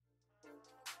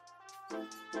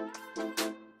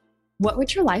What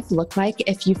would your life look like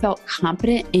if you felt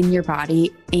confident in your body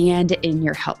and in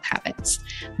your health habits?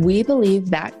 We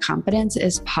believe that confidence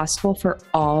is possible for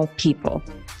all people.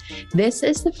 This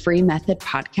is the Free Method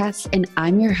Podcast, and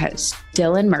I'm your host,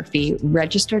 Dylan Murphy,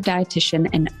 registered dietitian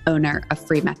and owner of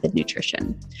Free Method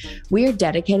Nutrition. We are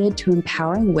dedicated to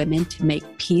empowering women to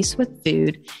make peace with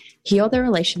food, heal their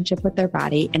relationship with their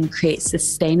body, and create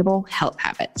sustainable health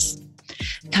habits.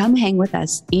 Come hang with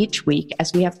us each week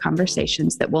as we have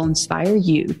conversations that will inspire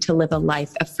you to live a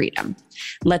life of freedom.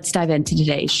 Let's dive into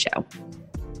today's show.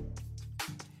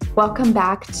 Welcome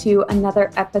back to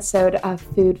another episode of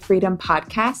Food Freedom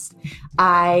Podcast.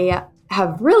 I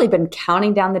have really been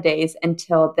counting down the days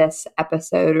until this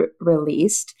episode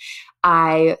released.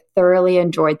 I thoroughly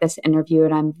enjoyed this interview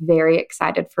and I'm very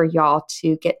excited for y'all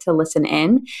to get to listen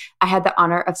in. I had the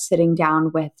honor of sitting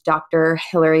down with Dr.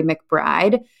 Hillary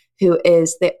McBride, who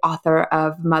is the author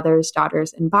of Mothers,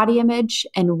 Daughters, and Body Image.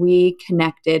 And we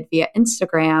connected via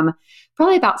Instagram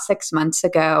probably about 6 months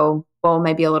ago. Well,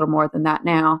 maybe a little more than that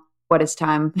now. What is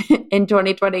time in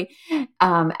 2020?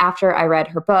 After I read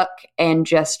her book and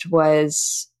just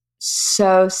was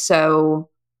so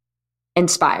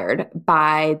inspired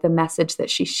by the message that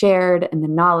she shared and the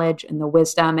knowledge and the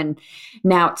wisdom. And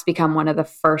now it's become one of the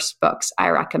first books I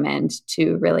recommend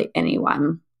to really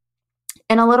anyone.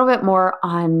 And a little bit more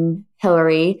on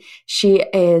Hillary. She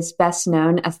is best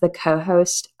known as the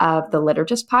co-host of the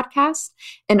Liturgist podcast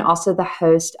and also the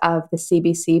host of the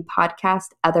CBC podcast,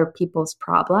 Other People's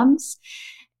Problems.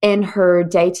 In her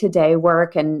day-to-day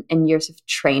work and years of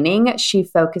training, she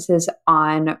focuses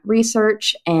on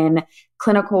research and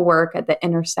clinical work at the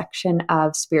intersection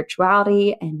of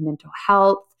spirituality and mental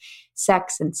health,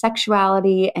 sex and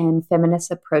sexuality, and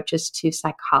feminist approaches to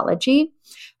psychology.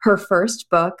 Her first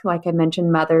book, like I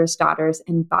mentioned, Mothers, Daughters,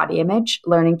 and Body Image,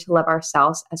 Learning to Love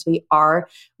Ourselves as We Are,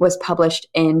 was published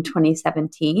in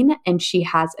 2017. And she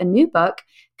has a new book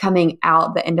coming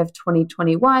out the end of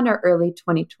 2021 or early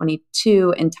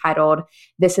 2022 entitled,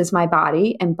 This Is My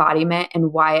Body, Embodiment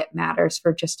and Why It Matters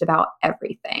for Just About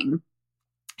Everything.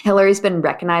 Hillary's been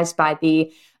recognized by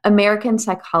the American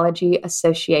Psychology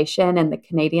Association and the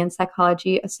Canadian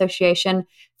Psychology Association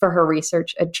for her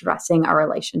research addressing our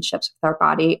relationships with our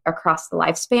body across the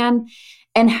lifespan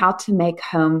and how to make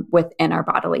home within our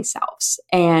bodily selves.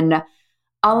 And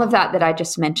all of that I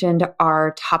just mentioned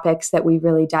are topics that we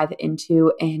really dive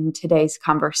into in today's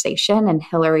conversation. And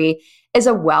Hillary is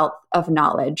a wealth of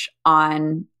knowledge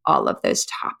on all of those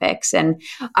topics. And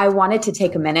I wanted to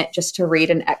take a minute just to read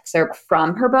an excerpt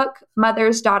from her book,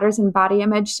 Mothers, Daughters, and Body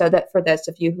Image, so that for those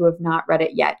of you who have not read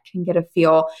it yet can get a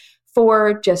feel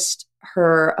for just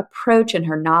her approach and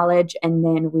her knowledge. And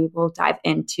then we will dive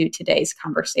into today's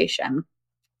conversation.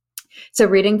 So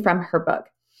reading from her book,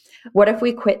 what if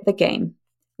we quit the game?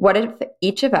 What if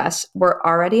each of us were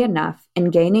already enough in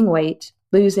gaining weight,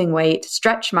 losing weight,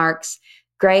 stretch marks,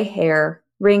 gray hair,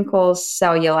 wrinkles,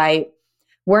 cellulite,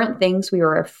 weren't things we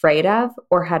were afraid of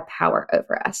or had power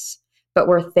over us, but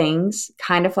were things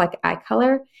kind of like eye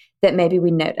color that maybe we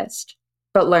noticed,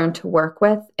 but learned to work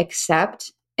with,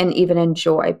 accept, and even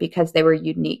enjoy because they were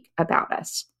unique about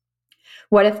us.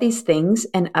 What if these things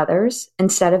and others,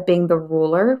 instead of being the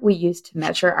ruler we use to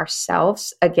measure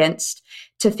ourselves against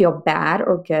to feel bad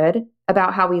or good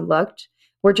about how we looked,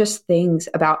 were just things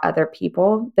about other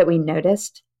people that we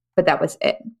noticed, but that was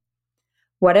it?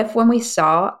 What if when we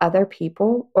saw other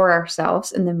people or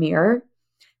ourselves in the mirror,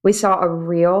 we saw a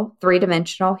real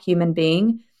three-dimensional human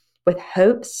being with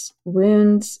hopes,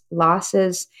 wounds,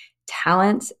 losses,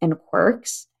 talents, and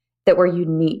quirks that were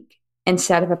unique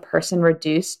instead of a person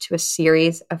reduced to a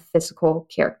series of physical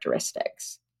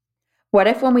characteristics? What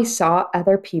if when we saw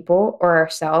other people or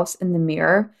ourselves in the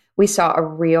mirror, we saw a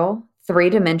real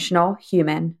three-dimensional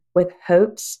human with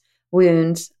hopes,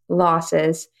 wounds,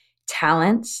 losses,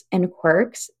 talents, and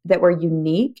quirks that were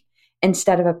unique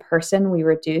instead of a person we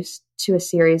reduced to a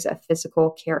series of physical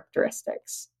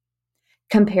characteristics?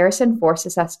 Comparison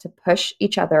forces us to push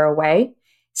each other away,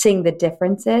 seeing the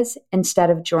differences instead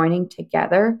of joining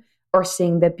together or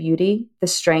seeing the beauty, the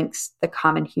strengths, the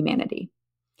common humanity.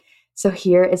 So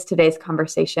here is today's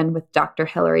conversation with Dr.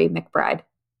 Hillary McBride.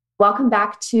 Welcome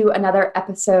back to another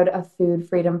episode of Food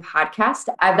Freedom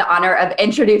Podcast. I have the honor of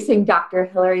introducing Dr.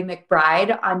 Hillary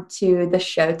McBride onto the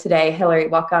show today. Hillary,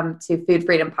 welcome to Food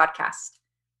Freedom Podcast.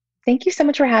 Thank you so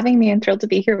much for having me. I'm thrilled to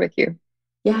be here with you.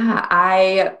 Yeah,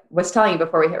 I was telling you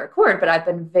before we hit record, but I've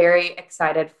been very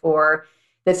excited for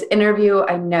this interview.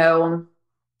 I know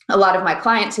a lot of my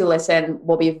clients who listen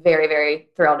will be very, very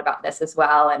thrilled about this as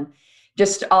well. And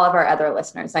just all of our other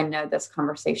listeners, I know this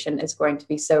conversation is going to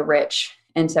be so rich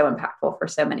and so impactful for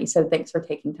so many. So thanks for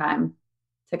taking time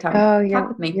to come Oh, talk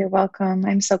with me. you're welcome.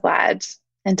 I'm so glad.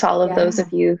 And to all of those Yeah.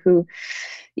 of you who,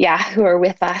 who are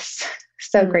with us,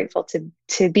 so grateful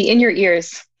to be in your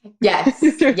ears. Yes.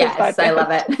 Through this Yes. I love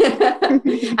podcast.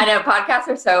 it. I know podcasts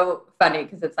are so funny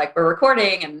because it's like we're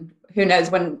recording and who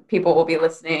knows when people will be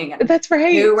listening and That's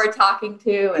right. who we're talking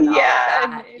to and all of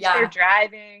And that. if they're Yeah.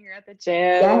 driving or at the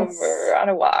gym Yes. or on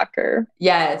a walk or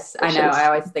Yes. I know. I dishes.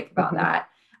 always think about that.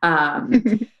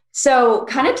 So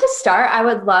kind of to start, I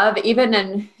would love,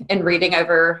 even in reading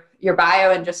over your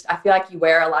bio and just, I feel like you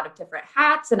wear a lot of different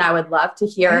hats, and I would love to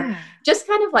hear Yeah. just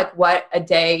kind of like what a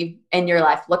day in your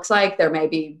life looks like. There may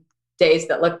be days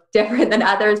that look different than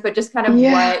others, but just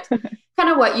Yeah. kind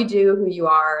of what you do, who you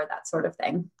are, that sort of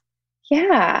thing.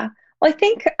 Yeah. Well, I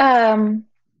think,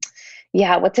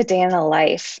 what's a day in the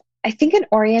life? I think an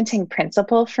orienting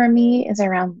principle for me is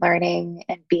around learning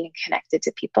and being connected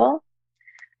to people.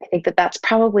 I think that that's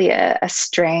probably a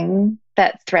string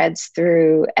that threads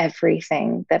through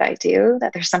everything that I do,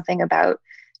 that there's something about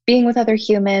being with other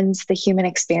humans, the human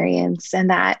experience, and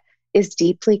that is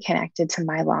deeply connected to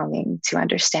my longing to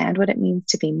understand what it means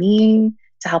to be me,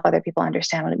 to help other people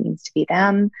understand what it means to be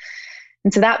them.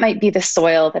 And so that might be the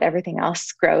soil that everything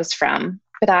else grows from.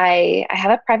 But I have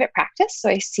a private practice, so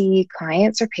I see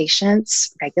clients or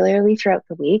patients regularly throughout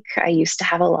the week. I used to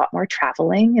have a lot more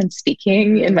traveling and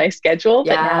speaking in my schedule,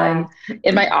 but now Yeah. I'm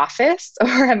in my office or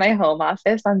at my home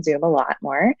office on Zoom a lot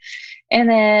more. And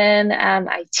then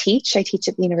I teach. I teach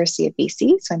at the University of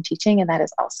BC, so I'm teaching, and that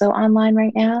is also online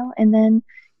right now. And then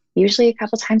usually a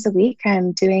couple times a week,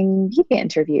 I'm doing media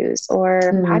interviews or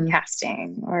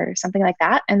podcasting or something like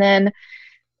that. And then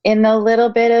in the little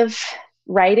bit of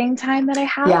writing time that I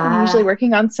have, I'm usually Yeah.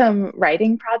 working on some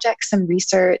writing projects, some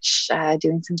research,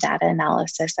 doing some data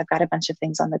analysis. I've got a bunch of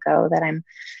things on the go that I'm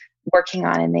working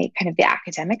on in the kind of the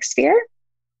academic sphere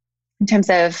in terms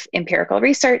of empirical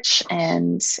research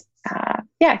and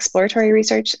exploratory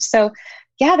research. So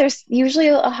there's usually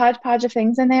a hodgepodge of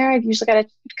things in there. I've usually got a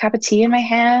cup of tea in my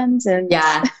hands and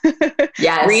Yeah.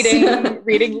 Yes.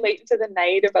 reading late into the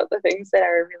night about the things that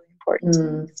are really important to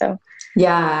me. So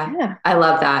yeah, I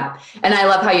love that. And I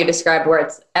love how you described where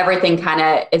it's everything kind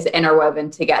of is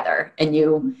interwoven together and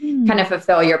you kind of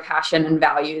fulfill your passion and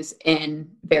values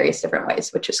in various different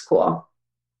ways, which is cool.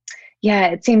 Yeah,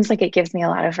 it seems like it gives me a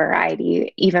lot of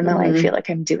variety, even though I feel like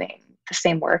I'm doing the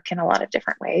same work in a lot of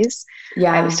different ways.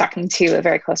 Yeah. I was talking to a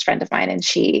very close friend of mine, and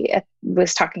she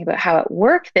was talking about how at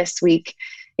work this week,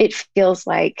 it feels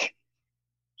like,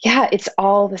 it's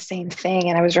all the same thing.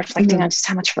 And I was reflecting on just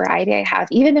how much variety I have.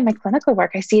 Even in my clinical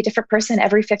work, I see a different person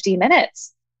every 50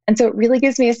 minutes. And so it really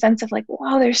gives me a sense of like,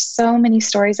 wow, there's so many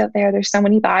stories out there. There's so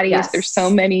many bodies. Yes. There's so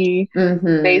many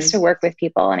ways to work with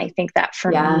people. And I think that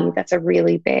for me, that's a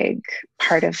really big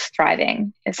part of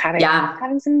thriving is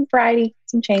having some variety,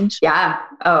 some change. Yeah.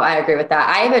 Oh, I agree with that.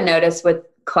 I even noticed with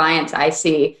clients I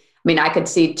see, I mean, I could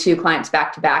see two clients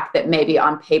back to back that maybe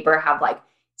on paper have like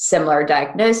similar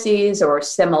diagnoses or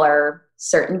similar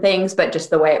certain things, but just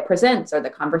the way it presents or the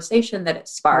conversation that it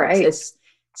sparks is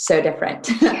so different.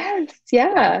 Yes.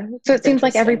 Yeah. So it seems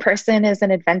like every person is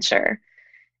an adventure.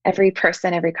 Every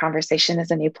person, every conversation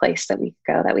is a new place that we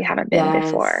go that we haven't been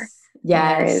before.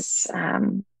 Yes. There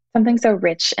is something so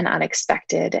rich and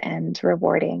unexpected and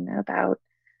rewarding about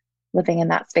living in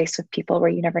that space with people where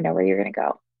you never know where you're going to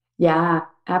go. Yeah,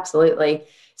 absolutely.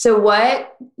 So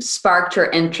what sparked your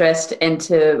interest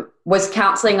into, was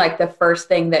counseling like the first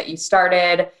thing that you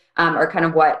started or kind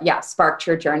of what, sparked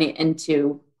your journey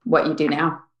into what you do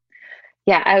now?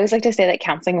 Yeah, I always like to say that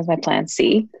counseling was my plan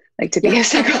C. Like to be a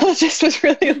psychologist was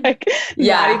really like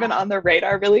not even on the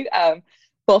radar really.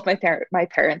 Both my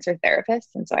parents are therapists.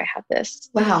 And so I had this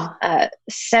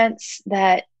sense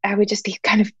that I would just be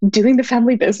kind of doing the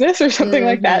family business or something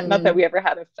like that. Not that we ever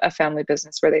had a family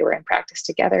business where they were in practice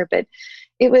together, but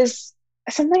it was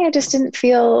something I just didn't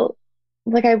feel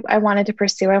like I wanted to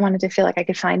pursue. I wanted to feel like I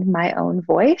could find my own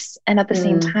voice. And at the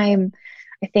same time,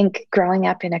 I think growing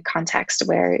up in a context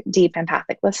where deep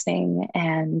empathic listening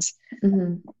and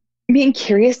being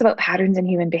curious about patterns in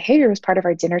human behavior was part of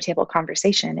our dinner table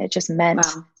conversation. It just meant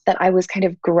that I was kind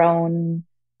of grown,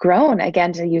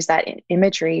 again, to use that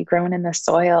imagery, grown in the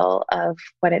soil of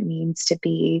what it means to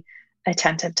be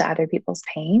attentive to other people's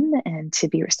pain and to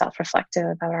be self-reflective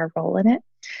about our role in it.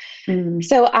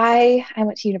 So I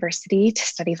went to university to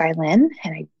study violin,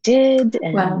 and I did.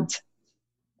 And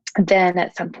then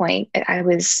at some point I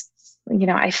was,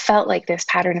 I felt like this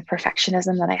pattern of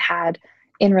perfectionism that I had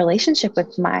in relationship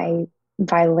with my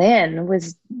violin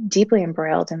was deeply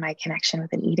embroiled in my connection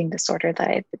with an eating disorder that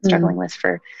I've been struggling with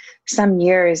for some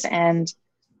years. And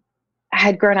I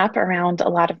had grown up around a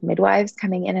lot of midwives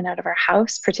coming in and out of our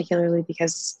house, particularly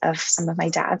because of some of my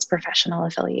dad's professional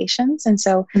affiliations. And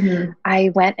so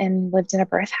I went and lived in a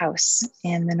birth house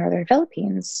in the Northern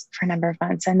Philippines for a number of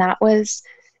months. And that was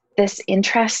this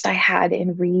interest I had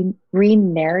in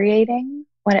re-narrating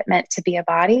what it meant to be a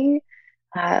body,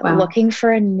 looking for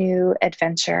a new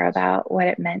adventure about what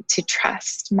it meant to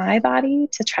trust my body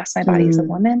as a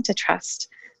woman, to trust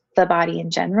the body in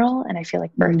general. And I feel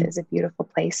like birth is a beautiful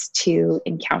place to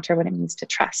encounter what it means to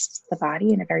trust the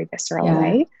body in a very visceral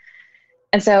way.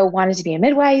 And so wanted to be a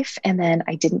midwife. And then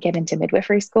I didn't get into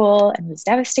midwifery school and was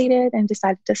devastated and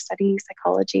decided to study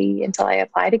psychology until I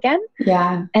applied again.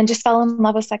 And just fell in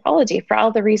love with psychology for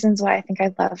all the reasons why I think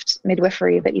I loved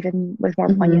midwifery, but even with more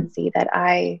poignancy, that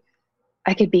I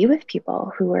could be with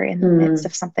people who were in the midst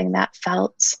of something that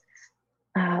felt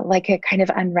like a kind of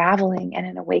unraveling and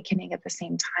an awakening at the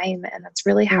same time. And that's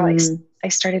really how I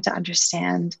started to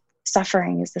understand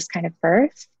suffering as this kind of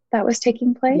birth that was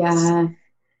taking place.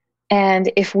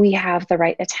 And if we have the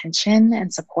right attention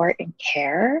and support and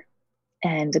care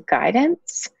and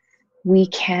guidance, we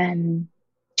can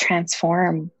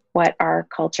transform what our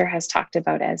culture has talked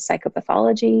about as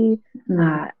psychopathology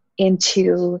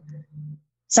into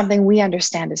something we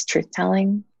understand as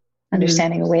truth-telling,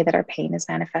 understanding a way that our pain is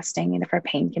manifesting. And if our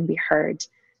pain can be heard,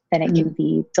 then it can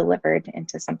be delivered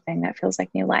into something that feels like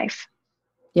new life.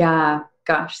 Yeah.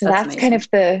 Gosh, so that's kind of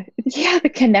the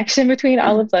connection between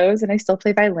all of those. And I still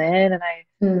play violin, and I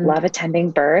love attending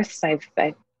births. I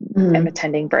am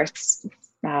attending births,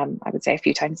 I would say a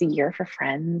few times a year for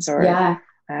friends or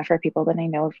for people that I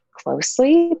know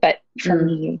closely. But for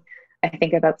me, I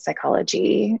think about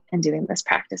psychology and doing this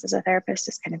practice as a therapist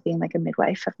as kind of being like a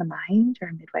midwife of the mind or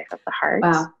a midwife of the heart.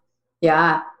 Wow.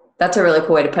 Yeah. That's a really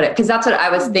cool way to put it. Cause that's what I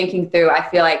was thinking through. I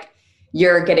feel like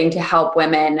you're getting to help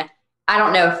women. I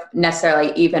don't know if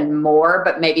necessarily even more,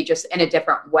 but maybe just in a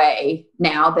different way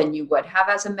now than you would have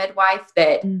as a midwife,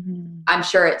 that I'm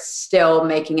sure it's still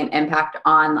making an impact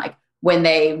on like when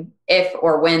they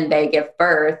give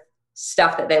birth,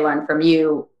 stuff that they learn from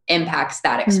you impacts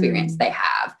that experience they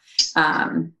have.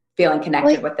 Feeling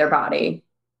connected with their body.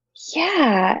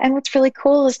 Yeah. And what's really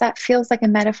cool is that feels like a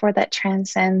metaphor that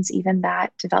transcends even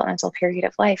that developmental period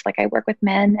of life. Like I work with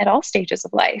men at all stages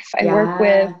of life. I work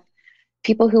with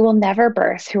people who will never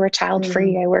birth, who are child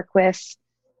free. I work with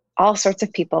all sorts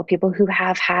of people who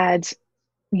have had,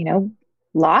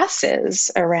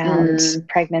 losses around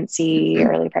pregnancy,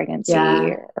 early pregnancy,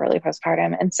 early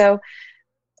postpartum. And so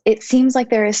it seems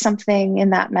like there is something in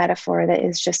that metaphor that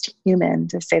is just human,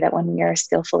 to say that when we are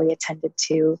skillfully attended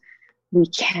to, we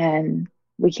can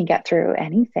get through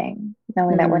anything,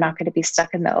 knowing that we're not going to be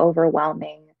stuck in the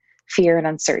overwhelming fear and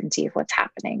uncertainty of what's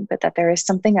happening, but that there is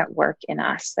something at work in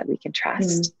us that we can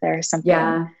trust. There is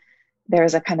something, there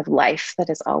is a kind of life that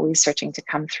is always searching to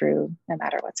come through no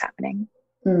matter what's happening.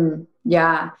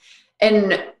 Yeah.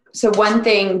 And so one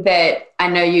thing that I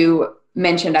know you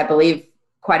mentioned, I believe,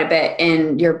 quite a bit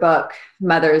in your book,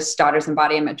 Mothers, Daughters, and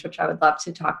Body Image, which I would love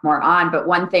to talk more on. But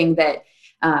one thing that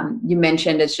you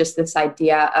mentioned is just this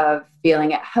idea of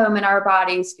feeling at home in our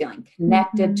bodies, feeling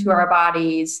connected to our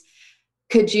bodies.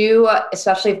 Could you,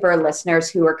 especially for listeners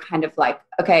who are kind of like,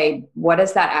 okay, what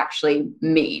does that actually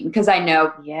mean? Because I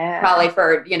know probably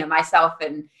for, myself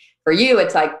and for you,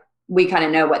 it's like, we kind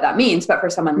of know what that means, but for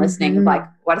someone listening, like,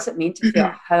 what does it mean to feel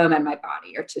at home in my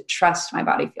body or to trust my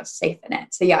body, feel safe in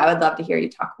it? So I would love to hear you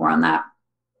talk more on that.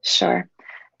 Sure.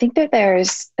 I think that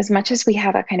there's, as much as we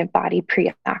have a kind of body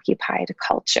preoccupied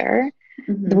culture,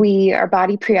 we are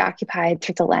body preoccupied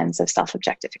through the lens of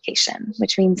self-objectification,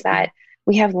 which means that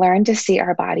we have learned to see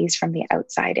our bodies from the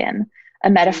outside in. A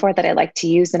metaphor that I like to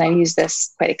use, and I use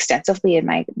this quite extensively in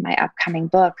my upcoming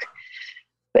book,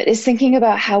 but is thinking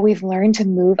about how we've learned to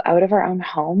move out of our own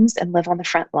homes and live on the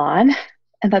front lawn.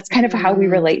 And that's kind of how we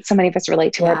relate. So many of us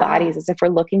relate to our bodies as if we're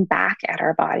looking back at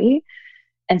our body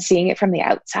and seeing it from the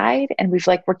outside. And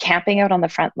we're camping out on the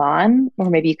front lawn, or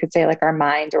maybe you could say like our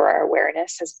mind or our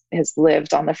awareness has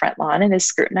lived on the front lawn and is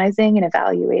scrutinizing and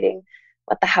evaluating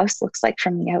what the house looks like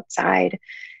from the outside.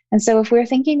 And so if we're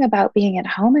thinking about being at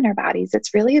home in our bodies,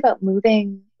 it's really about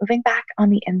moving back on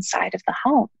the inside of the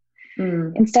home.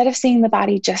 Instead of seeing the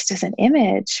body just as an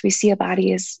image, we see a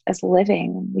body as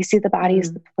living. We see the body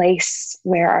as the place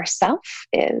where our self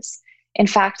is. In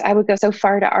fact, I would go so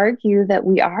far to argue that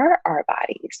we are our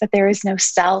bodies, that there is no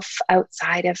self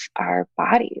outside of our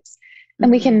bodies. And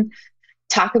we can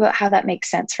talk about how that makes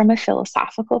sense from a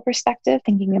philosophical perspective,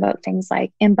 thinking about things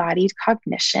like embodied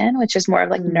cognition, which is more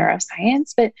of like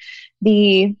neuroscience, but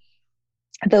the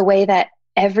way that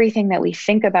everything that we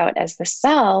think about as the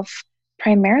self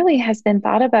primarily has been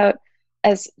thought about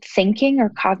as thinking or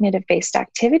cognitive based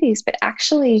activities, but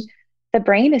actually the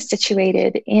brain is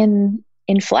situated in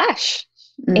flesh,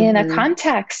 in a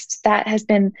context that has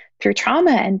been through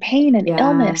trauma and pain and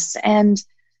illness and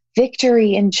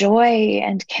victory and joy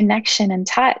and connection and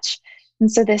touch.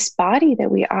 And so this body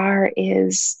that we are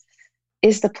is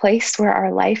the place where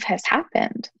our life has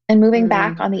happened. And moving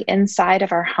back on the inside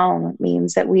of our home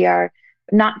means that we are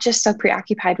not just so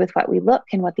preoccupied with what we look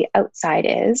and what the outside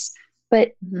is,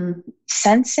 but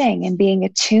sensing and being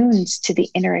attuned to the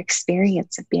inner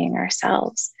experience of being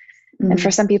ourselves. And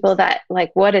for some people that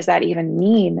like, what does that even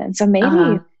mean? And so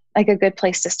maybe like a good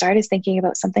place to start is thinking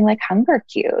about something like hunger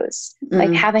cues,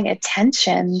 like having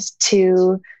attention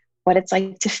to what it's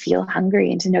like to feel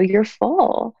hungry and to know you're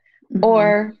full.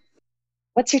 Or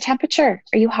what's your temperature?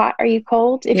 Are you hot? Are you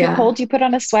cold? If you're cold, you put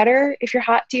on a sweater. If you're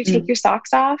hot, do you take your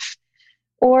socks off?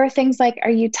 Or things like, are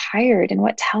you tired? And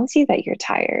what tells you that you're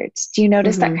tired? Do you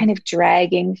notice that kind of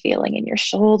dragging feeling in your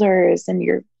shoulders and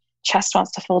your chest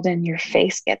wants to fold in, your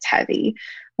face gets heavy?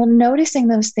 Well, noticing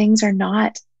those things are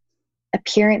not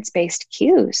appearance-based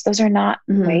cues. Those are not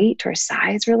weight or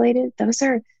size related. Those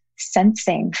are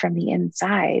sensing from the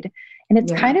inside. And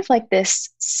it's kind of like this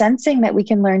sensing that we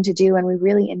can learn to do when we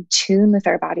really in tune with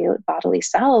our bodily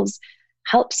selves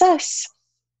helps us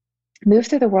move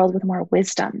through the world with more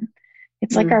wisdom.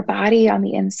 It's like our body on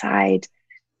the inside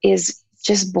is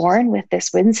just born with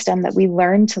this wisdom that we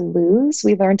learn to lose,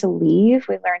 we learn to leave,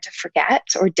 we learn to forget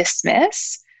or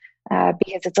dismiss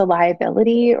because it's a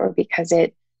liability or because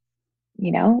it,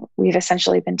 we've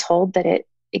essentially been told that it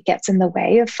gets in the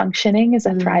way of functioning as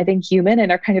a thriving human in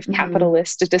our kind of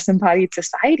capitalist, disembodied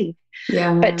society.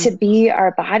 But to be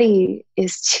our body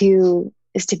is to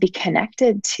be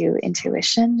connected to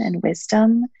intuition and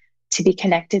wisdom, to be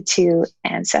connected to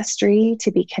ancestry,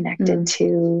 to be connected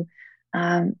to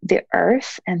the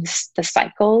earth and the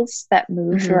cycles that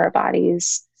move through our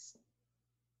bodies,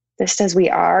 just as we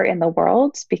are in the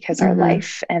world, because our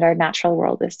life and our natural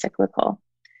world is cyclical.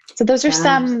 So those are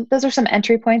some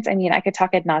entry points. I mean, I could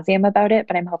talk ad nauseum about it,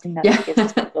 but I'm hoping that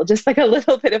gives people just like a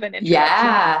little bit of an introduction.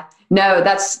 Yeah, no,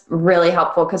 that's really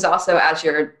helpful. Because also as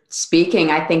you're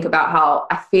speaking, I think about how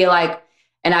I feel like,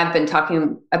 and I've been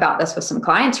talking about this with some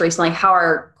clients recently, how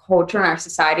our culture and our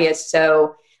society is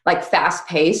so like fast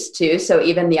paced too. So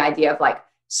even the idea of like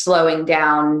slowing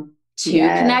down to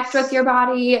connect with your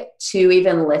body, to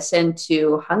even listen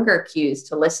to hunger cues,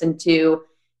 to listen to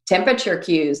temperature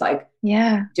cues, like,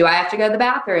 do I have to go to the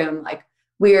bathroom? Like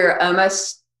we're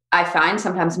almost, I find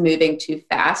sometimes moving too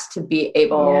fast to be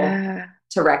able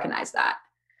to recognize that.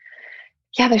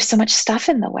 Yeah, there's so much stuff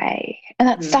in the way. And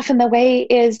that stuff in the way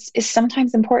is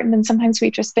sometimes important. And sometimes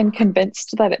we've just been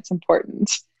convinced that it's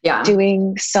important.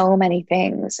 Doing so many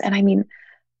things. And I mean,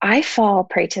 I fall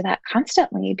prey to that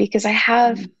constantly because I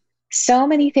have so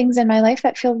many things in my life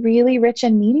that feel really rich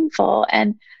and meaningful.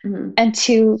 And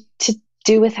to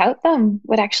do without them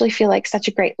would actually feel like such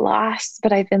a great loss.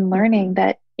 But I've been learning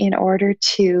that in order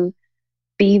to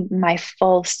be my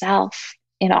full self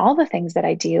in all the things that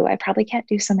I do, I probably can't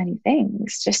do so many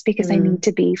things just because I need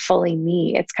to be fully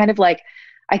me. It's kind of like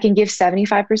I can give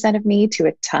 75% of me to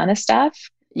a ton of stuff.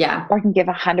 Or I can give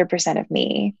 100% of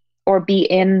me or be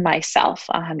in myself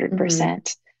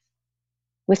 100%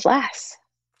 with less.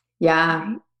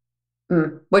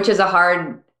 Which is a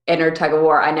hard inner tug of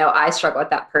war. I know I struggle with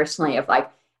that personally of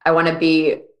like, I want to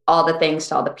be all the things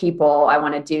to all the people. I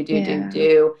want to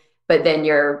do, but then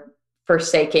you're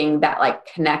forsaking that like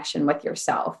connection with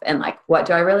yourself and like, what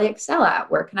do I really excel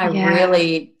at? Where can I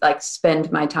really like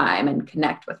spend my time and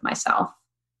connect with myself?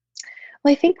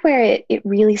 Well, I think where it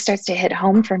really starts to hit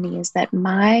home for me is that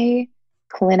my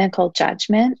clinical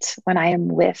judgment when I am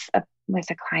with a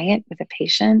client, with a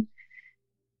patient,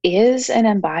 is an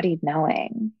embodied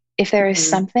knowing. If there is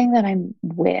something that I'm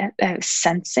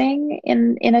sensing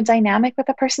in a dynamic with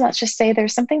a person, let's just say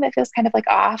there's something that feels kind of like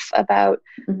off about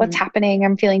what's happening,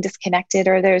 I'm feeling disconnected,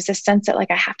 or there's a sense that like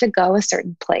I have to go a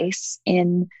certain place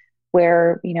in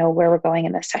where we're going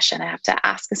in this session. I have to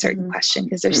ask a certain question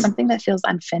because there's something that feels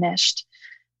unfinished.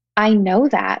 I know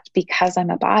that because I'm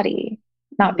a body,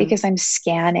 not because I'm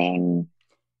scanning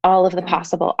all of the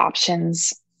possible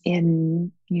options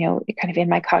in, kind of in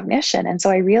my cognition. And so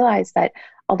I realized that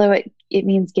although it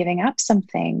means giving up some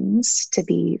things to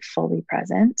be fully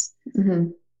present,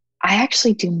 I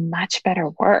actually do much better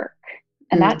work.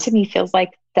 And that to me feels like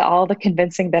all the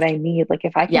convincing that I need. Like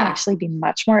if I can actually be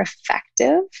much more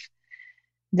effective,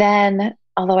 then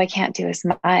although I can't do as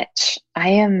much, I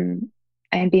am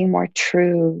being more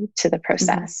true to the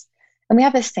process. And we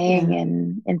have this saying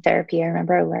in therapy. I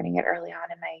remember learning it early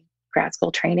on in my grad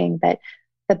school training that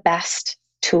the best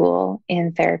tool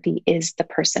in therapy is the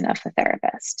person of the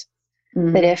therapist.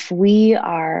 That if we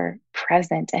are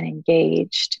present and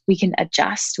engaged, we can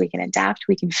adjust, we can adapt,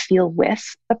 we can feel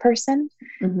with the person.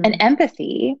 And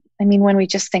empathy, I mean, when we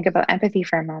just think about empathy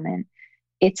for a moment,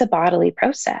 it's a bodily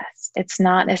process. It's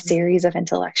not a series of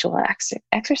intellectual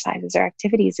exercises or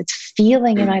activities. It's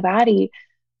feeling in my body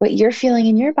what you're feeling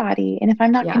in your body. And if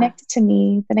I'm not connected to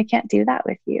me, then I can't do that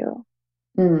with you.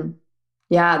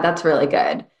 Yeah, that's really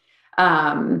good.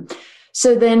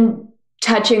 So then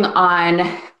touching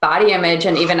on body image,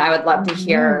 and even I would love to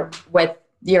hear with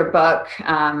your book,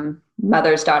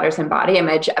 Mothers, Daughters, and Body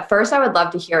Image. At first, I would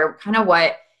love to hear kind of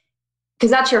because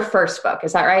that's your first book.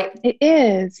 Is that right? It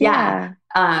is. Yeah.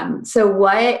 So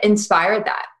what inspired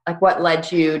that? Like what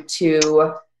led you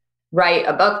to write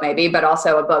a book maybe, but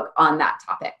also a book on that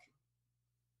topic?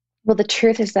 Well, the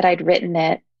truth is that I'd written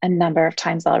it a number of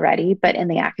times already, but in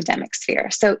the academic sphere.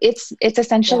 So it's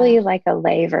essentially like a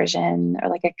lay version or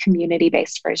like a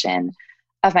community-based version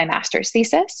of my master's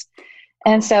thesis.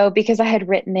 And so because I had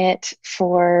written it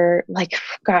for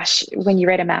when you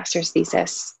write a master's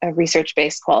thesis, a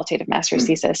research-based qualitative master's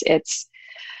thesis, it's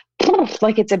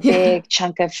a big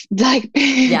chunk of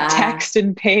text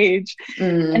and page.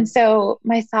 And so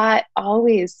my thought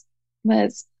always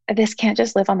was, this can't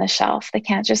just live on the shelf. They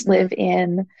can't just live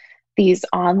in these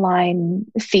online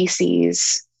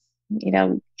theses,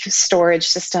 storage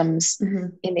systems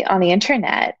on the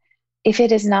internet. If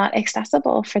it is not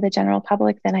accessible for the general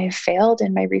public, then I have failed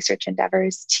in my research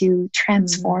endeavors to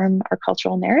transform our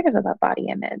cultural narrative about body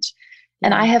image.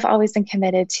 And I have always been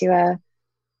committed to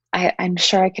I'm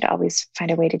sure I could always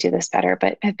find a way to do this better,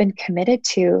 but I've been committed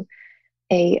to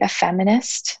a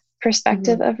feminist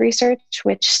perspective of research,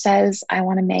 which says I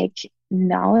want to make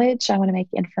knowledge, I want to make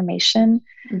information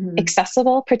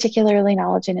accessible, particularly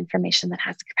knowledge and information that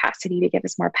has the capacity to give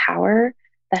us more power,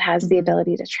 that has the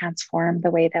ability to transform the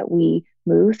way that we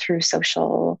move through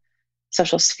social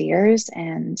spheres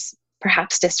and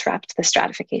perhaps disrupt the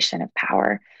stratification of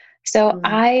power. So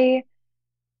I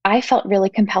felt really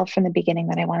compelled from the beginning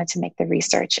that I wanted to make the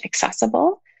research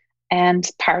accessible. And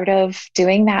part of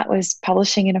doing that was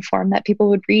publishing in a form that people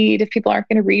would read. If people aren't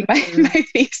going to read my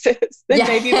thesis, then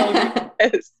maybe they'll read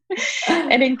this.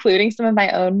 And including some of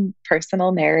my own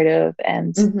personal narrative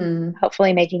and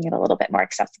hopefully making it a little bit more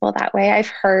accessible that way. I've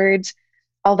heard,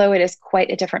 although it is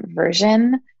quite a different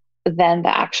version than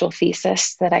the actual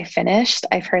thesis that I finished,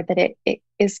 I've heard that it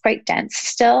is quite dense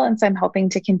still. And so I'm hoping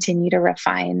to continue to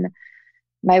refine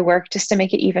my work just to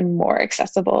make it even more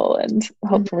accessible and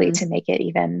hopefully to make it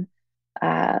even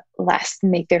less,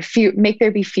 make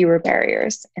there be fewer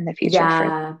barriers in the future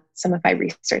for some of my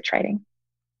research writing.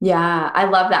 Yeah, I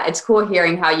love that. It's cool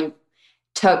hearing how you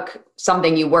took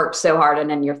something you worked so hard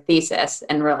on in your thesis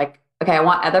and were like, okay, I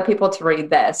want other people to read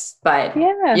this, but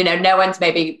no one's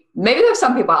maybe there's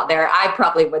some people out there. I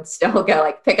probably would still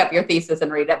go pick up your thesis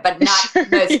and read it, but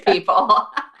not most people.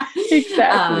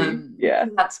 Exactly.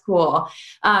 That's cool.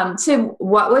 So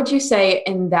what would you say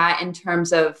in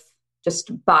terms of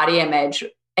just body image,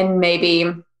 and maybe,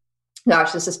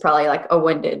 gosh, this is probably a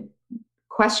winded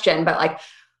question, but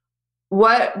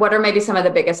what are maybe some of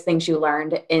the biggest things you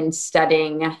learned in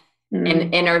studying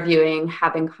and interviewing,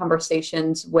 having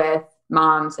conversations with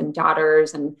moms and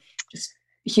daughters and just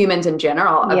humans in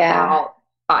general about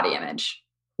body image?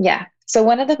 Yeah. So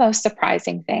one of the most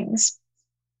surprising things,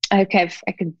 I could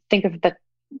think of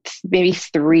maybe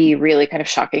three really kind of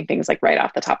shocking things right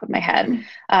off the top of my head.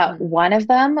 One of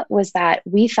them was that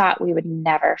my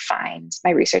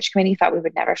research committee thought we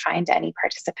would never find any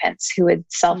participants who would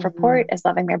self-report as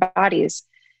loving their bodies.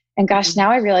 And gosh, now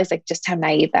I realize just how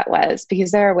naive that was,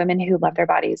 because there are women who love their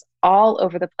bodies all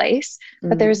over the place,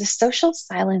 but there's a social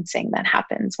silencing that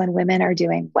happens when women are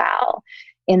doing well,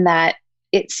 in that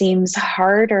it seems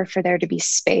harder for there to be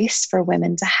space for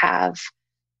women to have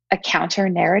a counter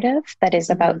narrative that is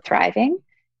about thriving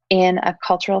in a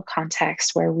cultural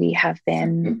context where we have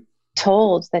been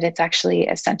told that it's actually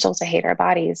essential to hate our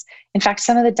bodies. In fact,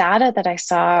 some of the data that I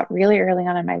saw really early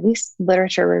on in my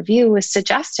literature review was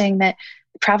suggesting that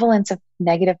the prevalence of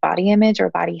negative body image or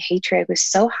body hatred was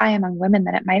so high among women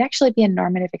that it might actually be a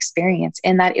normative experience,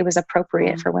 in that it was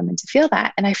appropriate for women to feel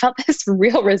that. And I felt this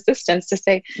real resistance to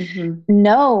say,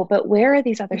 no, but where are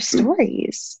these other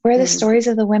stories? Where are the stories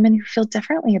of the women who feel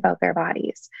differently about their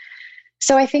bodies?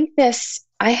 So I think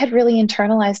I had really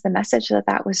internalized the message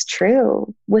that was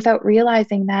true, without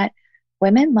realizing that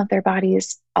women love their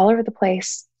bodies all over the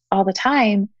place all the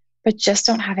time, but just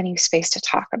don't have any space to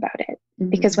talk about it.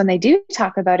 Because when they do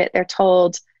talk about it, they're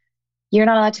told, you're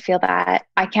not allowed to feel that.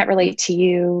 I can't relate to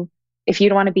you. If you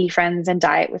don't want to be friends and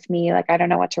diet with me, I don't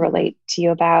know what to relate to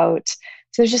you about.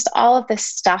 So there's just all of this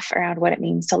stuff around what it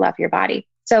means to love your body.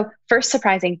 So first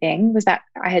surprising thing was that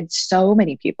I had so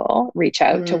many people reach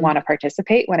out to want to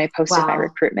participate when I posted my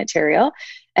recruit material.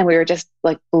 And we were just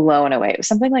like blown away. It was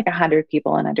something like 100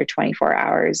 people in under 24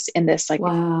 hours in this like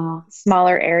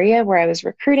smaller area where I was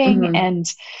recruiting. And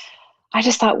I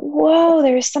just thought, whoa,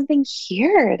 there's something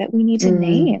here that we need to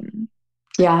name.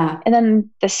 Yeah. And then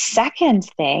the second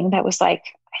thing that was like,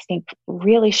 I think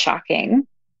really shocking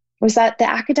was that the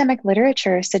academic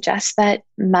literature suggests that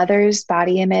mother's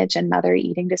body image and mother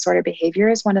eating disorder behavior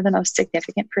is one of the most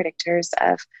significant predictors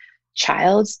of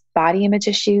child's body image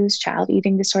issues, child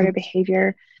eating disorder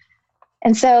behavior.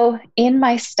 And so in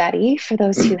my study, for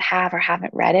those who have or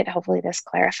haven't read it, hopefully this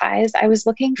clarifies, I was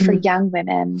looking for young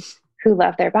women who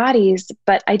love their bodies,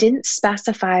 but I didn't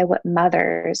specify what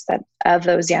mothers that of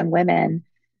those young women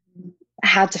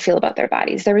had to feel about their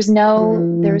bodies. There was no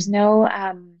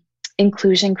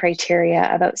inclusion criteria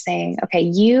about saying, okay,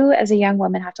 you as a young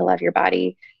woman have to love your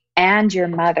body and your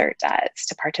mother does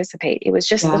to participate. It was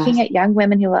just looking at young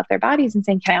women who love their bodies and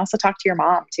saying, can I also talk to your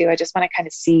mom too? I just want to kind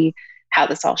of see how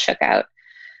this all shook out.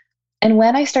 And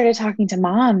when I started talking to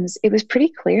moms, it was pretty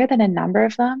clear that a number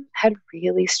of them had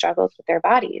really struggled with their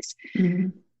bodies.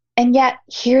 And yet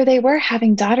here they were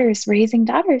having daughters, raising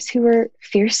daughters who were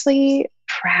fiercely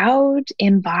proud,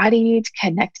 embodied,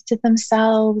 connected to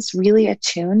themselves, really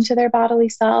attuned to their bodily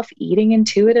self, eating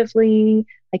intuitively,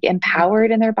 like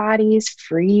empowered in their bodies,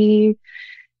 free.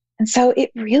 And so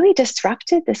it really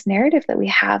disrupted this narrative that we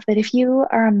have that if you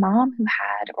are a mom who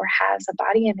had or has a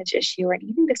body image issue or an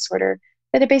eating disorder,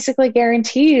 that it basically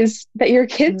guarantees that your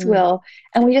kids will.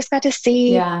 And we just got to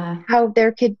see how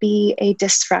there could be a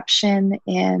disruption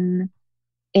in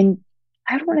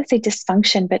I don't want to say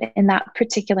dysfunction, but in that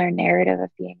particular narrative of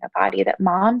being a body, that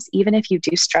moms, even if you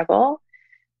do struggle,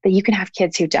 that you can have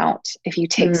kids who don't, if you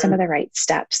take some of the right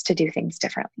steps to do things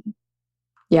differently.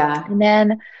 Yeah. And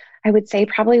then I would say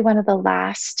probably one of the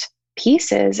last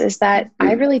pieces is that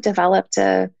I really developed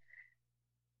more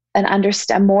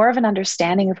of an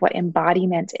understanding of what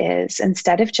embodiment is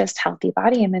instead of just healthy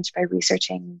body image by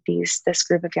researching this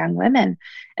group of young women.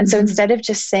 And so instead of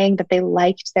just saying that they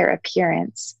liked their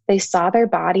appearance, they saw their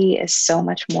body as so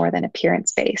much more than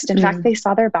appearance based. In fact, they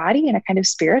saw their body in a kind of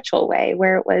spiritual way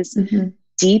where it was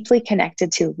deeply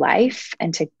connected to life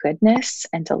and to goodness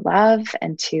and to love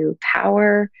and to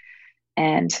power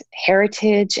and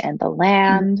heritage and the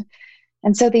land.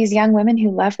 And so these young women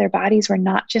who love their bodies were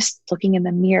not just looking in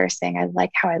the mirror saying, I like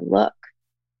how I look,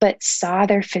 but saw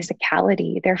their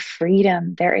physicality, their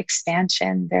freedom, their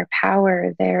expansion, their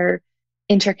power, their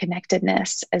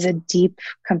interconnectedness as a deep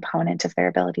component of their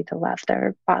ability to love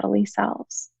their bodily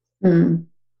selves.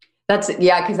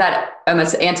 Because that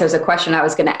almost answers a question I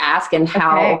was going to ask, and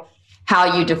how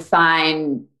you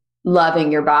define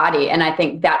loving your body. And I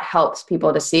think that helps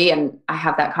people to see. And I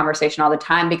have that conversation all the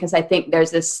time because I think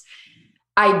there's this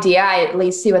idea, I at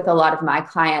least see with a lot of my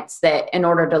clients, that in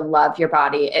order to love your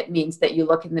body, it means that you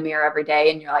look in the mirror every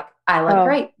day and you're like, I look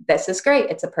great. This is great.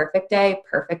 It's a perfect day,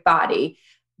 perfect body.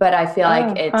 But I feel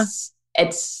like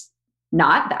it's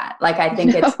not that. Like, I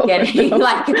think it's getting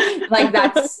like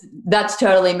that's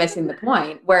totally missing the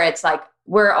point, where it's like,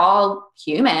 we're all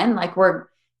human. Like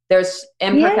there's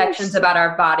imperfections about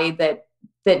our body that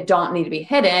don't need to be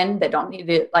hidden, that don't need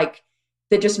to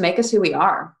that just make us who we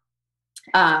are.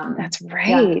 That's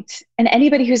right. And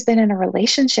anybody who's been in a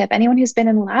relationship, anyone who's been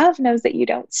in love knows that you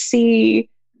don't see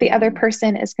the other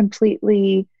person as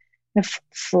completely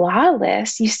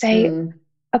flawless. You say,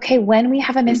 okay, when we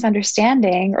have a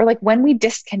misunderstanding or like when we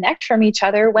disconnect from each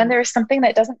other, when there's something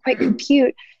that doesn't quite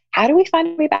compute, how do we find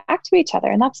a way back to each other?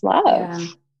 And that's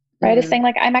love, right? It's saying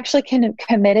like, I'm actually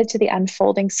committed to the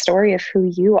unfolding story of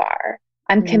who you are.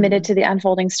 I'm committed to the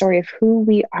unfolding story of who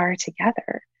we are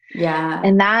together. Yeah.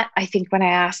 And that, I think, when I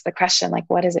ask the question, like,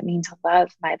 what does it mean to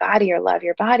love my body or love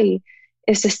your body,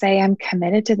 is to say, I'm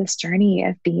committed to this journey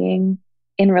of being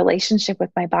in relationship with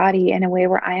my body in a way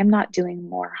where I am not doing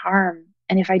more harm.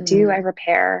 And if I do, I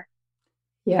repair.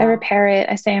 I repair it.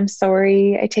 I say, I'm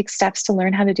sorry. I take steps to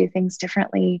learn how to do things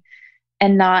differently,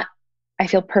 and not, I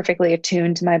feel perfectly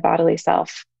attuned to my bodily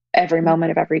self every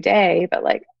moment of every day, but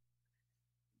like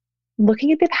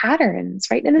looking at the patterns,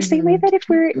 right? In the same way that if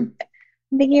we're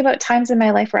thinking about times in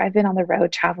my life where I've been on the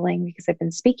road traveling because I've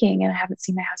been speaking and I haven't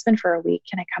seen my husband for a week,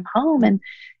 and I come home and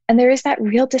there is that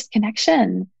real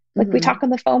disconnection. Like we talk on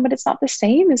the phone, but it's not the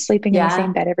same as sleeping in the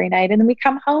same bed every night. And then we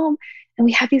come home and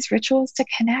we have these rituals to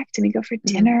connect, and we go for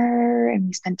dinner and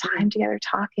we spend time together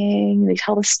talking. And we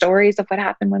tell the stories of what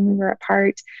happened when we were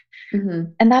apart.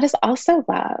 And that is also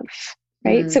love,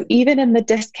 right? So even in the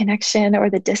disconnection or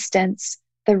the distance,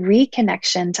 the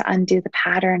reconnection to undo the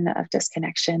pattern of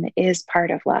disconnection is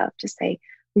part of love, to say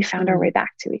we found our way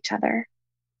back to each other.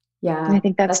 Yeah. And I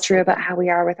think that's true so about how we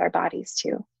are with our bodies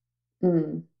too.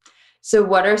 So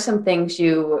what are some things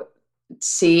you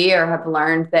see or have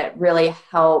learned that really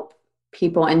help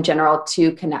people in general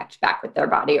to connect back with their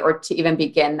body, or to even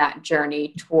begin that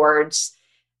journey towards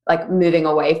like moving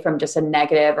away from just a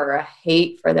negative or a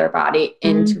hate for their body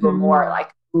into a more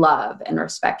like love and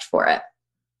respect for it?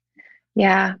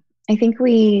 Yeah. I think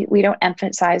we don't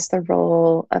emphasize the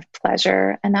role of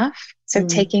pleasure enough. So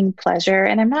taking pleasure,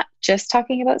 and I'm not just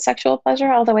talking about sexual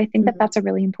pleasure, although I think that that's a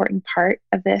really important part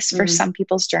of this for some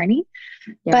people's journey,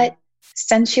 but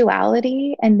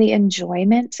sensuality and the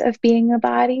enjoyment of being a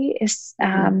body is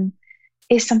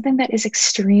something that is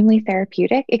extremely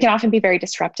therapeutic. It can often be very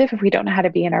disruptive if we don't know how to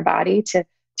be in our body to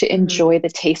enjoy the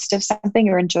taste of something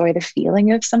or enjoy the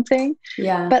feeling of something.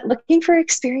 Yeah. But looking for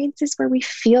experiences where we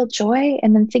feel joy,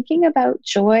 and then thinking about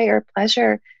joy or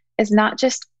pleasure as not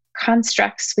just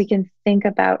constructs we can think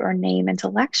about or name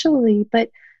intellectually, but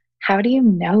how do you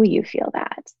know you feel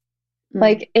that?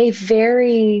 Like a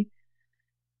very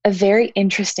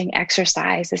interesting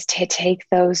exercise is to take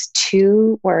those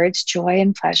two words, joy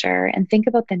and pleasure, and think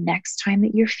about the next time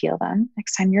that you feel them,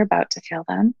 next time you're about to feel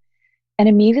them, and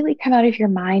immediately come out of your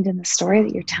mind and the story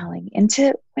that you're telling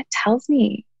into what tells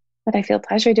me that I feel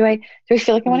pleasure. Do I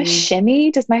feel like I want to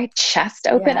shimmy? Does my chest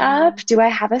open up? Do I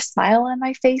have a smile on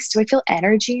my face? Do I feel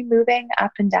energy moving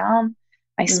up and down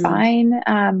my spine?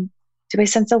 Do I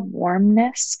sense a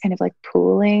warmness kind of like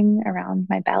pooling around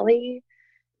my belly?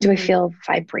 Do I feel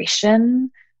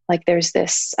vibration? Like there's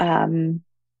this kind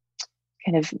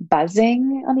of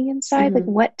buzzing on the inside? Like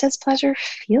what does pleasure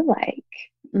feel like?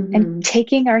 And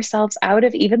taking ourselves out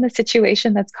of even the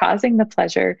situation that's causing the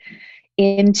pleasure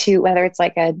into whether it's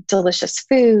like a delicious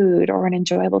food or an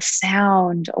enjoyable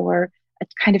sound or a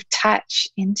kind of touch,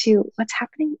 into what's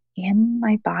happening in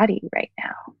my body right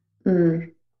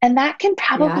now. And that can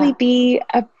probably be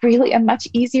a much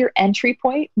easier entry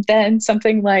point than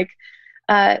something like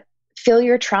feel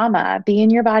your trauma, be in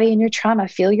your body in your trauma,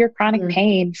 feel your chronic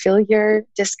pain, feel your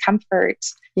discomfort.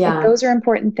 Like, those are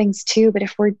important things too. But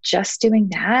if we're just doing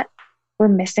that, we're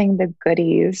missing the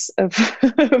goodies of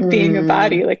being a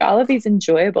body, like all of these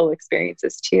enjoyable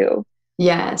experiences too.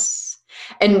 Yes.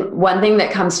 And one thing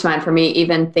that comes to mind for me,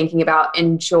 even thinking about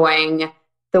enjoying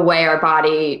the way our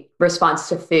body responds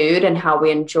to food and how we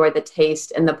enjoy the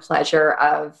taste and the pleasure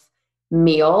of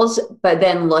meals, but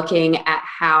then looking at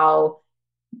how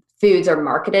foods are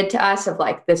marketed to us of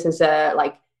like, this is a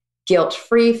like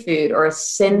guilt-free food or a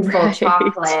sinful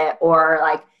chocolate or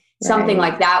like something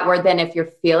like that, where then if you're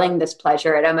feeling this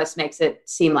pleasure, it almost makes it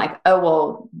seem like, oh,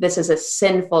 well, this is a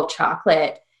sinful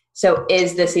chocolate. So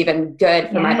is this even good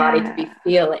for my body to be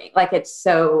feeling? Like, it's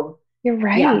so... You're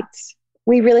right. Yeah.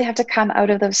 We really have to come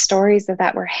out of those stories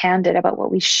that we're handed about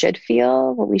what we should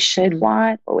feel, what we should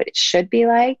want, what it should be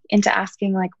like, into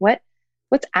asking like,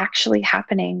 what's actually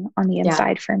happening on the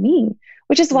inside for me?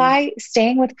 Which is why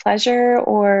staying with pleasure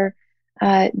or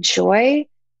joy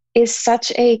is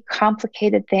such a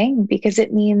complicated thing, because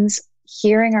it means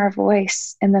hearing our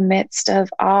voice in the midst of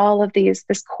all of this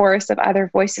chorus of other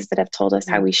voices that have told us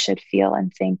how we should feel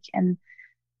and think and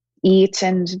eat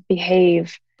and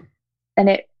behave. And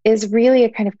it is really a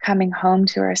kind of coming home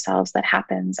to ourselves that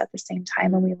happens at the same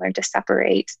time when we learn to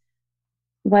separate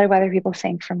what do other people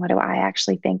think from what do I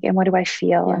actually think, and what do I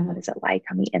feel and what is it like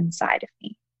on the inside of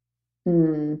me.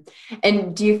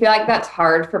 And do you feel like that's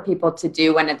hard for people to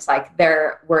do when it's like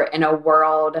we're in a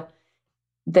world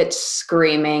that's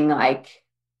screaming like,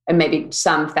 and maybe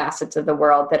some facets of the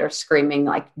world that are screaming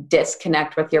like,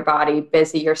 disconnect with your body,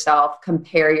 busy yourself,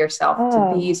 compare yourself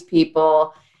to these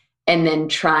people, and then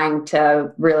trying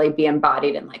to really be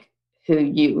embodied in like who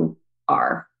you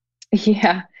are?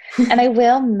 Yeah. And I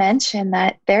will mention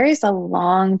that there is a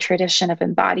long tradition of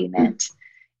embodiment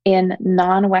in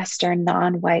non-Western,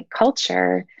 non-white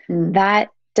culture that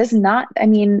does not,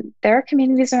 there are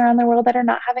communities around the world that are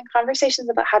not having conversations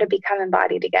about how to become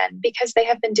embodied again, because they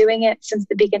have been doing it since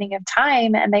the beginning of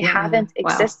time, and they haven't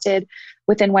existed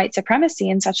within white supremacy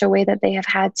in such a way that they have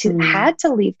had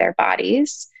to leave their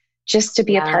bodies just to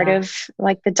be a part of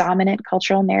like the dominant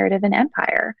cultural narrative and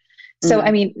empire. So,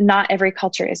 not every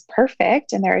culture is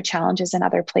perfect, and there are challenges in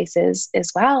other places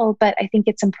as well. But I think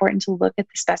it's important to look at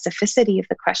the specificity of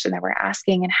the question that we're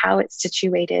asking and how it's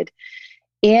situated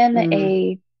in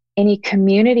a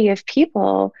community of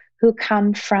people who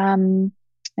come from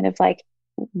kind of like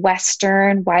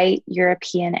Western white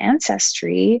European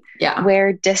ancestry,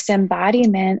 where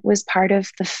disembodiment was part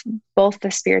of both the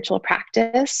spiritual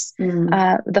practice,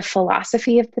 the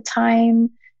philosophy of the time,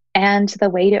 and the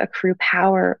way to accrue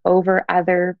power over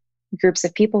other groups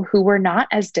of people who were not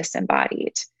as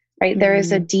disembodied, right? There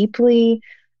is a deeply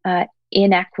I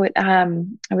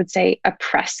would say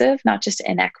oppressive, not just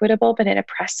inequitable, but an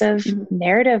oppressive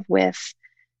narrative with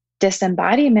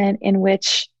disembodiment, in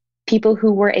which people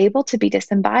who were able to be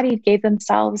disembodied gave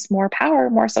themselves more power,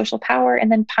 more social power,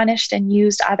 and then punished and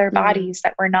used other bodies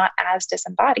that were not as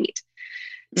disembodied.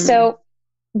 So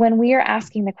when we are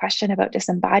asking the question about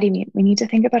disembodiment, we need to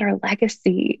think about our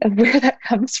legacy of where that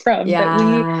comes from.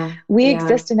 That we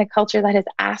exist in a culture that has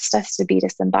asked us to be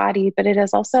disembodied, but it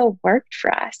has also worked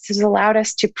for us. It has allowed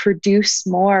us to produce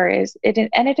more. And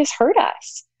it has hurt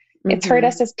us. It's hurt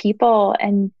us as people,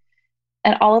 and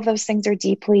all of those things are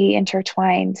deeply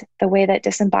intertwined. The way that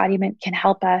disembodiment can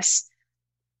help us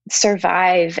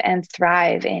survive and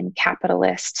thrive in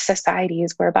capitalist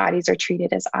societies where bodies are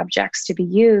treated as objects to be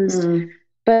used,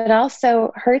 but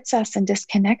also hurts us and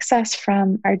disconnects us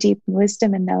from our deep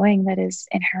wisdom and knowing that is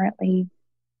inherently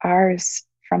ours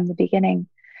from the beginning.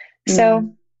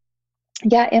 So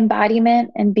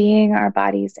embodiment and being our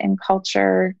bodies in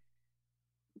culture,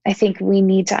 I think we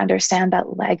need to understand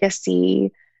that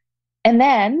legacy. And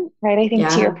then, right, I think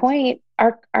to your point,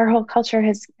 our whole culture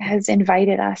has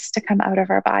invited us to come out of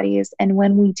our bodies. And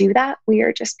when we do that, we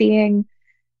are just being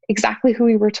exactly who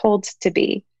we were told to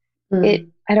be.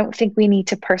 I don't think we need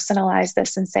to personalize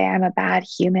this and say, I'm a bad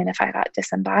human if I got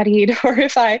disembodied, or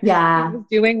if I was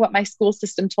doing what my school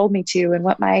system told me to, and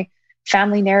what my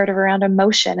family narrative around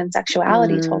emotion and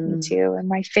sexuality told me to, and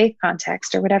my faith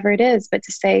context, or whatever it is. But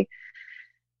to say,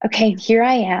 okay, here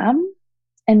I am.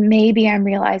 And maybe I'm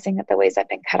realizing that the ways I've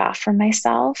been cut off from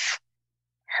myself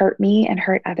hurt me and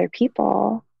hurt other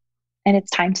people. And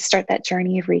it's time to start that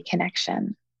journey of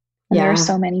reconnection. And there are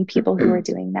so many people who are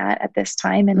doing that at this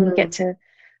time. And we get to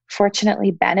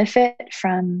fortunately benefit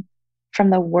from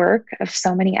the work of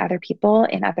so many other people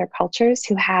in other cultures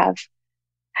who have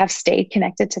stayed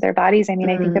connected to their bodies. I mean,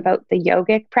 I think about the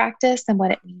yogic practice and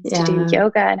what it means to do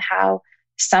yoga, and how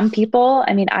some people,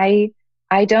 I mean, I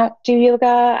don't do yoga.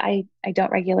 I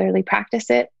don't regularly practice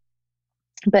it,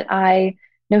 but I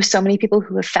know so many people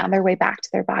who have found their way back to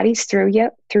their bodies through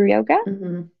yoga.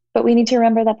 But we need to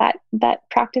remember that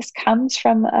practice comes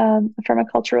from a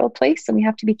cultural place, and we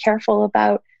have to be careful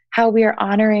about how we are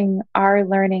honoring our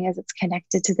learning as it's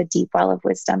connected to the deep well of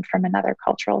wisdom from another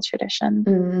cultural tradition.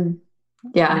 And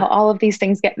how all of these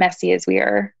things get messy as we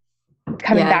are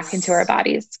coming back into our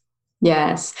bodies.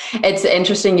 Yes. It's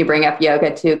interesting you bring up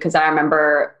yoga too, because I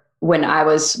remember when I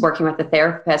was working with a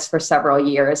therapist for several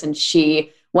years, and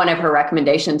one of her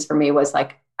recommendations for me was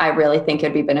like, I really think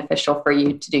it'd be beneficial for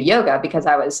you to do yoga, because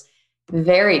I was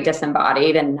very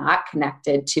disembodied and not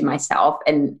connected to myself.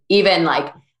 And even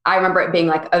like, I remember it being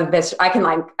like I feel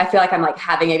like I'm like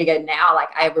having it again now. Like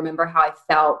I remember how I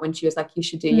felt when she was like, you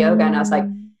should do yoga. And I was like,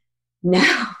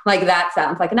 no, like that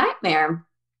sounds like a nightmare.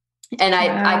 And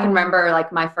I can remember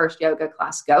like my first yoga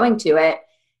class going to it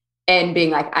and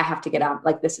being like, I have to get out.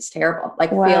 Like, this is terrible.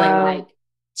 Like feeling like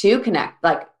to connect,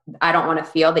 like, I don't want to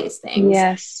feel these things.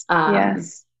 Yes.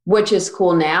 Which is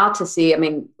cool now to see. I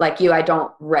mean, like you, I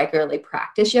don't regularly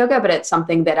practice yoga, but it's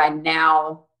something that I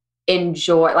now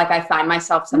enjoy. Like I find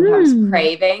myself sometimes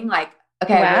craving, like,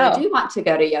 okay, I really do want to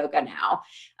go to yoga now.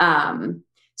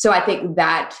 So I think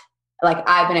that like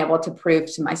I've been able to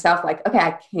prove to myself, like, okay,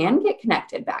 I can get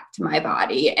connected back to my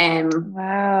body and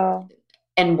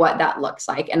what that looks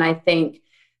like. And I think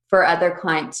for other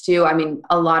clients too, I mean,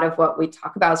 a lot of what we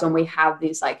talk about is when we have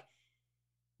these like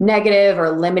negative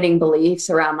or limiting beliefs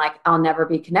around like, I'll never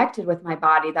be connected with my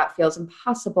body. That feels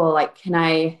impossible. Like, can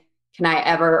I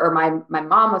ever, or my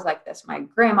mom was like this, my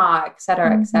grandma, et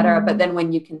cetera, et cetera. But then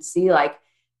when you can see like,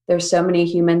 there's so many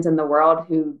humans in the world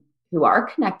who are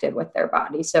connected with their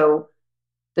body. So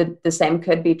the same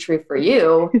could be true for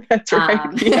you. That's right.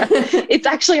 It's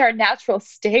actually our natural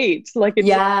state. Like,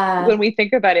 when we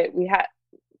think about it,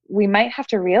 we might have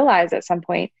to realize at some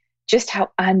point just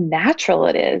how unnatural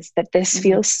it is that this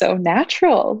feels so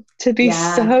natural to be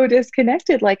so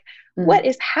disconnected. Like, what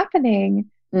is happening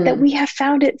that we have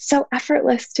found it so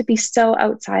effortless to be so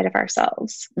outside of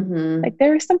ourselves? Like,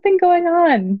 there is something going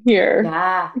on here.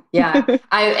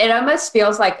 It almost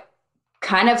feels like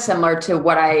kind of similar to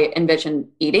what I envision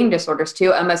eating disorders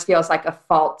too. It almost feels like a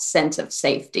false sense of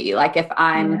safety. Like if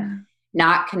I'm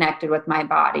not connected with my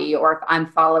body, or if I'm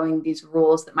following these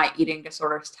rules that my eating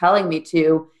disorder is telling me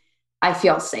to, I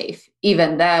feel safe,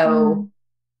 even though,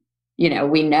 you know,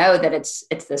 we know that it's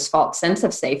this false sense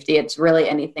of safety. It's really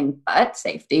anything but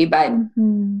safety, but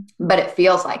it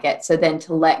feels like it. So then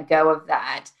to let go of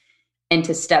that and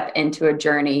to step into a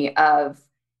journey of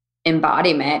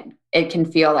embodiment it can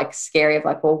feel like scary of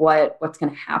like, well, what's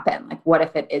going to happen? Like, what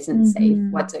if it isn't safe?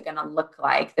 What's it going to look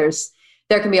like? There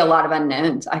can be a lot of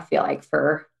unknowns, I feel like,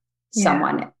 for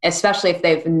someone, especially if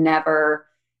they've never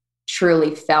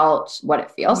truly felt what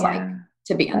it feels like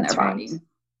to be in their body.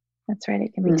 That's right.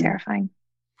 It can be terrifying.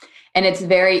 And it's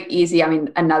very easy. I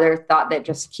mean, another thought that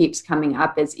just keeps coming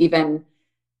up is even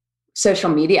social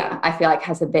media, I feel like,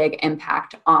 has a big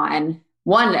impact on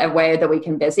a way that we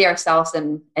can busy ourselves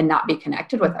and not be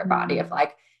connected with our body. Of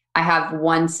like, I have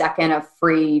 1 second of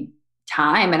free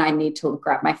time and I need to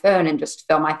grab my phone and just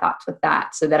fill my thoughts with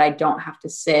that so that I don't have to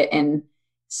sit in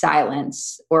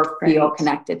silence or feel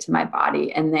connected to my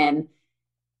body. And then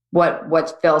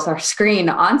what fills our screen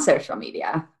on social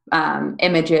media,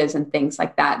 images and things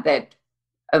like that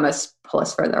almost pull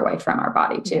us further away from our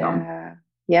body too.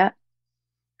 Yeah,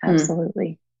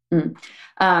 absolutely.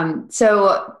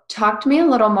 So talk to me a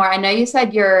little more. I know you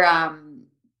said you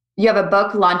have a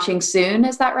book launching soon.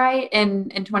 Is that right? In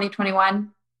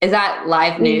 2021? Is that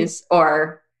live news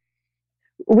or?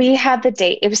 We had the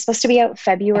date. It was supposed to be out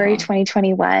February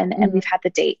 2021, and we've had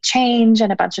the date change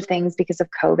and a bunch of things because of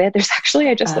COVID. There's actually,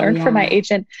 I just learned from my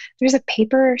agent, there's a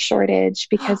paper shortage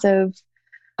because of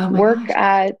work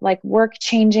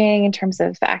changing in terms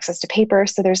of access to paper.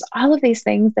 So there's all of these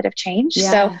things that have changed.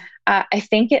 So I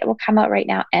think it will come out right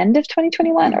now, end of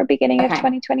 2021 or beginning of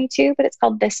 2022, but it's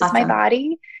called This Is My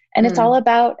Body. And it's all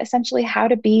about essentially how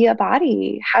to be a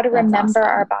body, how to remember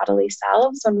our bodily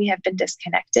selves when we have been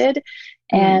disconnected.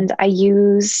 And I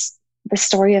use the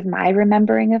story of my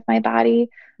remembering of my body.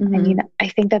 I mean, I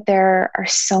think that there are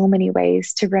so many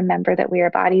ways to remember that we are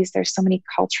bodies. There's so many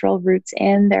cultural roots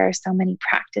there are so many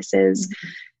practices.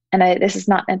 And this is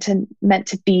not meant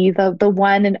to be the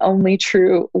one and only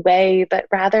true way, but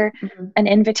rather an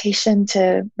invitation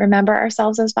to remember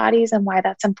ourselves as bodies and why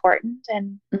that's important,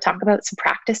 and talk about some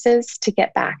practices to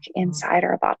get back inside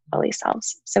our bodily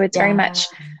selves. So it's very much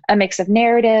a mix of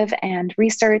narrative and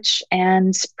research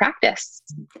and practice.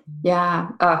 Yeah.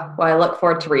 Well, I look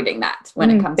forward to reading that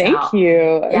when it comes out. Thank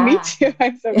you. Yeah. Me too.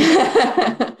 I'm so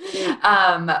excited.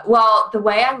 Well, the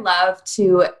way I love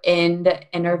to end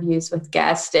interviews with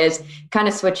guests is kind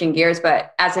of switching gears,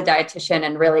 but as a dietitian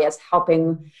and really as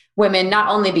helping women not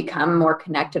only become more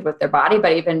connected with their body,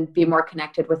 but even be more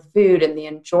connected with food and the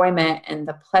enjoyment and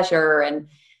the pleasure, and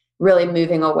really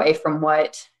moving away from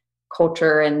what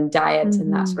culture and diets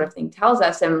and that sort of thing tells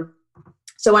us. And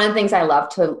so one of the things I love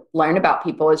to learn about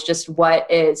people is just what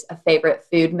is a favorite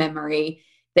food memory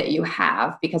that you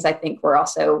have, because I think we're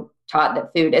also taught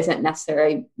that food isn't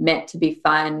necessarily meant to be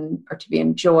fun or to be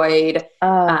enjoyed,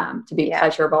 to be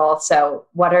pleasurable. So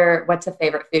what's a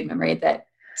favorite food memory that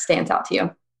stands out to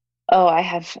you? Oh, I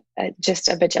have just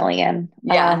a bajillion.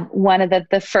 One of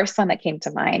the first one that came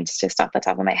to mind just off the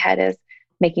top of my head is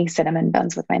making cinnamon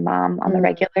buns with my mom on the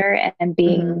regular,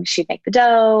 and she'd make the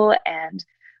dough and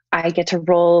I get to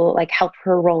help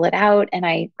her roll it out. And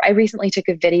I recently took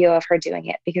a video of her doing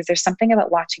it, because there's something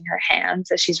about watching her hands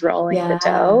as she's rolling the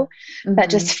dough that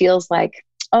just feels like,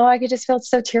 I could just feel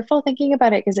so tearful thinking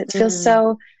about it, because it feels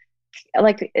so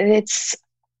like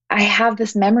I have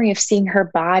this memory of seeing her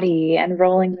body and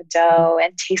rolling the dough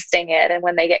and tasting it. And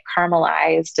when they get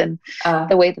caramelized and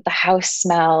the way that the house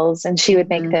smells, and she would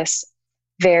make this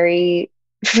very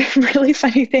really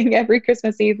funny thing. Every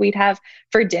Christmas Eve we'd have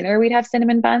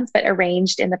cinnamon buns, but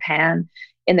arranged in the pan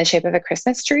in the shape of a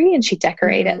Christmas tree. And she'd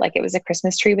decorate it like it was a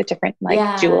Christmas tree with different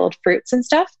jeweled fruits and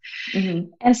stuff.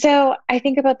 And so I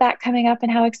think about that coming up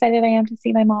and how excited I am to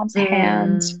see my mom's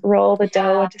hands roll the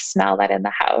dough and to smell that in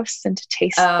the house and to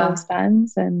taste those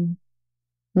buns. And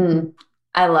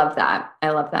I love that. I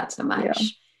love that so much. Yeah.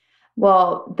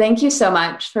 Well, thank you so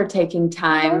much for taking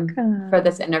time for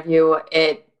this interview.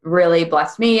 It really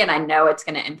blessed me, and I know it's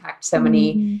going to impact so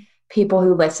many people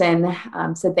who listen.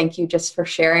 So thank you just for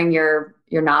sharing your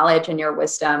knowledge and your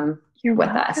wisdom with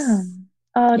us.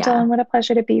 Oh, Dylan, what a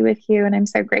pleasure to be with you. And I'm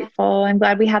so grateful. I'm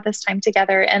glad we had this time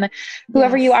together. And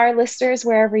whoever you are, listeners,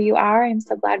 wherever you are, I'm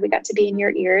so glad we got to be in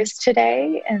your ears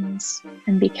today and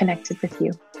be connected with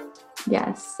you.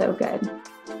 Yes, so good.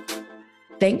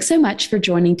 Thanks so much for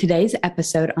joining today's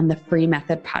episode on the Free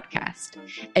Method podcast.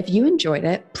 If you enjoyed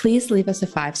it, please leave us a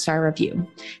 5-star review.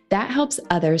 That helps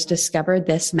others discover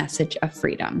this message of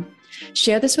freedom.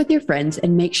 Share this with your friends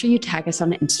and make sure you tag us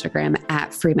on Instagram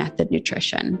at Free Method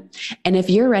Nutrition. And if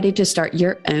you're ready to start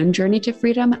your own journey to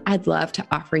freedom, I'd love to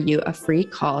offer you a free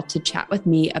call to chat with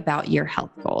me about your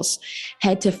health goals.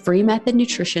 Head to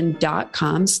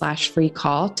freemethodnutrition.com/free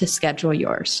call to schedule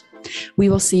yours. We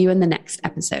will see you in the next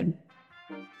episode.